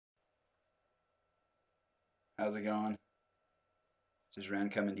How's it going? This is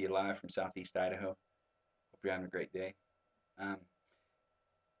Ren coming to you live from Southeast Idaho. Hope you're having a great day. Um,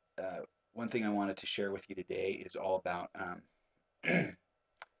 uh, One thing I wanted to share with you today is all about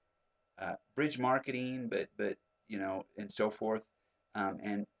bridge marketing, but and so forth.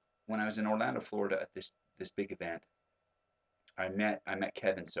 And when I was in Orlando, Florida, at this big event, I met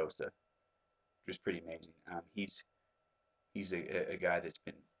Kevin Sosa, which was pretty amazing. He's a guy that's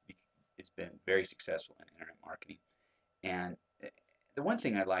been very successful in internet marketing. And the one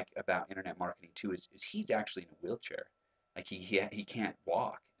thing I like about internet marketing too is he's actually in a wheelchair. Like he can't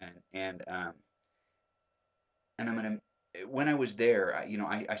walk. And I'm gonna when I was there,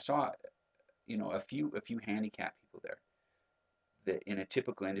 I saw a few handicapped people there. That in a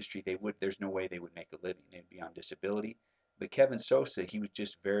typical industry there's no way they would make a living. They'd be on disability. But Kevin Sosa, he was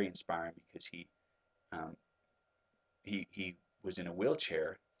just very inspiring because um, he was in a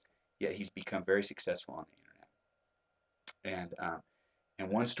wheelchair, yet he's become very successful on the internet. And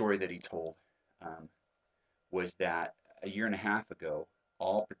one story that he told um, was that a year and a half ago,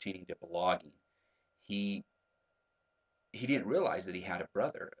 all pertaining to blogging, he he didn't realize that he had a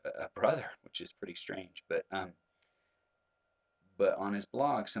brother, which is pretty strange. But on his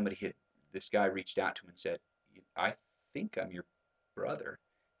blog, this guy reached out to him and said, "I think I'm your brother."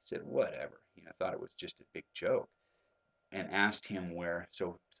 He said, "Whatever," thought it was just a big joke, and asked him where.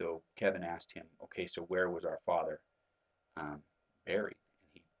 So Kevin asked him, "Okay, so where was our father um, buried?" And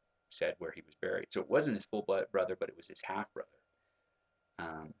he said where he was buried. So it wasn't his full blood brother, but it was his half brother.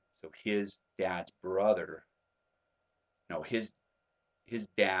 So his dad's brother, no, his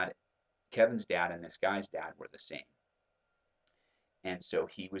dad, Kevin's dad, and this guy's dad were the same, and so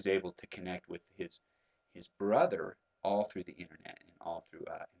he was able to connect with his brother all through the internet and all through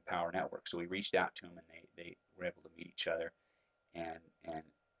Empower Network. So we reached out to him, and they were able to meet each other and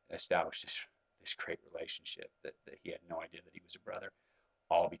establish this great relationship that he had no idea that he was a brother,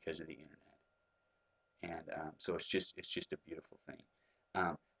 all because of the internet. And so it's just a beautiful thing.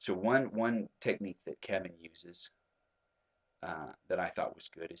 So one technique that Kevin uses that I thought was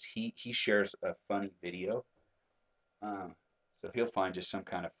good is he shares a funny video. Um, so he'll find just some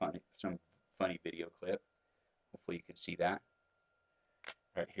funny video clip. Hopefully you can see that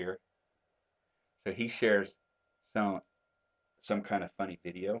right here. So he shares some some kind of funny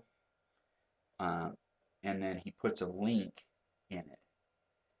video, um, and then he puts a link in it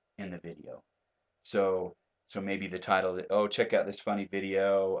in the video. So so maybe the title, oh, check out this funny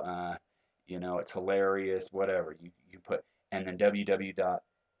video. It's hilarious. Whatever you put, and then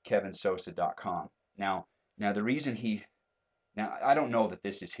www.kevinsosa.com. Now the reason now I don't know that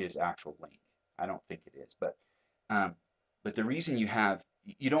this is his actual link. I don't think it is, um, but the reason you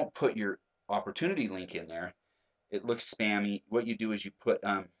don't put your opportunity link in there. It looks spammy. What you do is you put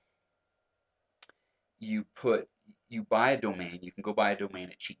you buy a domain. You can go buy a domain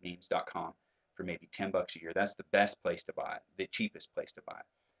at cheapnames.com for maybe $10 a year. That's the best place to buy it, the cheapest place to buy it.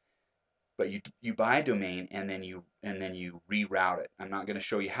 But you buy a domain and then you reroute it. I'm not going to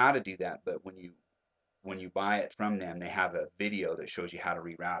show you how to do that, but when you buy it from them, they have a video that shows you how to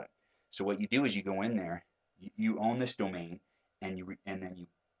reroute it. So what you do is you go in there, you own this domain, and then you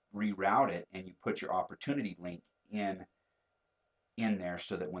reroute it and you put your opportunity link in there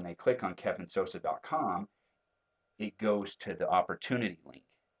so that when they click on kevinsosa.com, it goes to the opportunity link.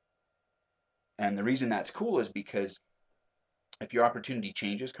 And the reason that's cool is because if your opportunity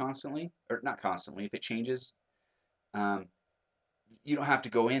changes constantly, or not constantly, if it changes, um, you don't have to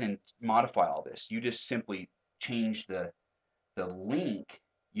go in and modify all this. You just simply change the link.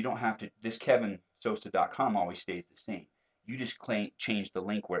 You don't have to. This kevinsosa.com always stays the same. You just change the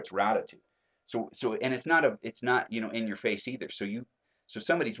link where it's routed to. So and it's not in your face either. So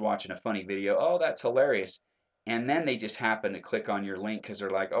somebody's watching a funny video. Oh, that's hilarious. And then they just happen to click on your link because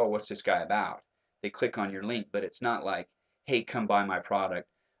they're like, oh, what's this guy about? They click on your link, but it's not like, hey, come buy my product.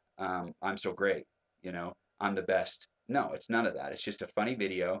 I'm so great. I'm the best. No, it's none of that. It's just a funny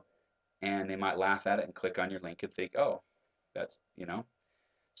video, and they might laugh at it and click on your link and think, oh,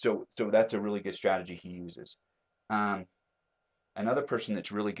 so that's a really good strategy he uses. Um, Another person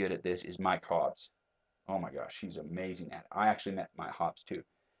that's really good at this is Mike Hobbs. Oh my gosh, he's amazing at it. I actually met Mike Hobbs too.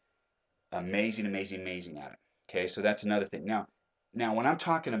 Amazing, amazing, amazing at it. Okay, so that's another thing. Now when I'm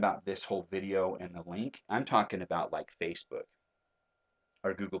talking about this whole video and the link, I'm talking about like Facebook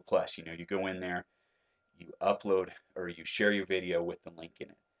or Google Plus. You go in there, you upload or you share your video with the link in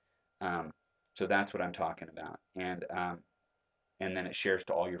it. Um, so that's what I'm talking about. And then it shares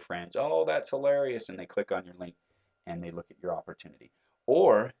to all your friends. Oh, that's hilarious, and they click on your link and they look at your opportunity.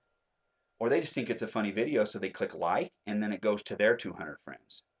 Or or they just think it's a funny video, so they click like, and then it goes to their 200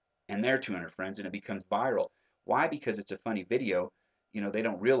 friends and their 200 friends, and it becomes viral. Why? Because it's a funny video. They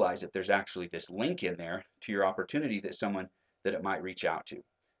don't realize that there's actually this link in there to your opportunity that someone that it might reach out to.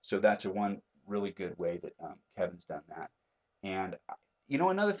 So that's a one really good way that Kevin's done that. And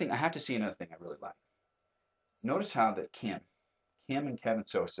another thing, I have to see another thing I really like. Notice how that Kim and Kevin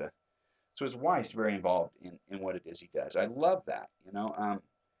Sosa, so his wife's very involved in what it is he does. I love that. When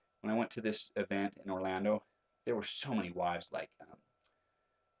I went to this event in Orlando, there were so many wives like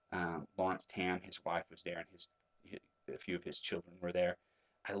Lawrence Tam, his wife was there, and a few of his children were there.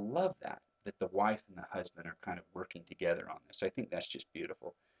 I love that the wife and the husband are kind of working together on this. I think that's just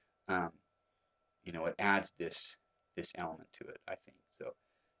beautiful. Um, it adds this element to it, I think.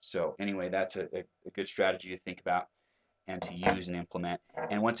 So anyway, that's a good strategy to think about and to use and implement.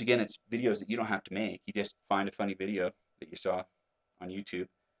 And once again, it's videos that you don't have to make. You just find a funny video that you saw on YouTube,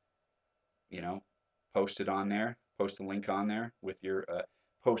 you know, post it on there, post a link on there with your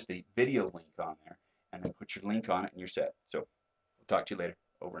post a video link on there, and then put your link on it, and you're set. So we'll talk to you later.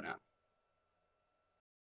 Over now.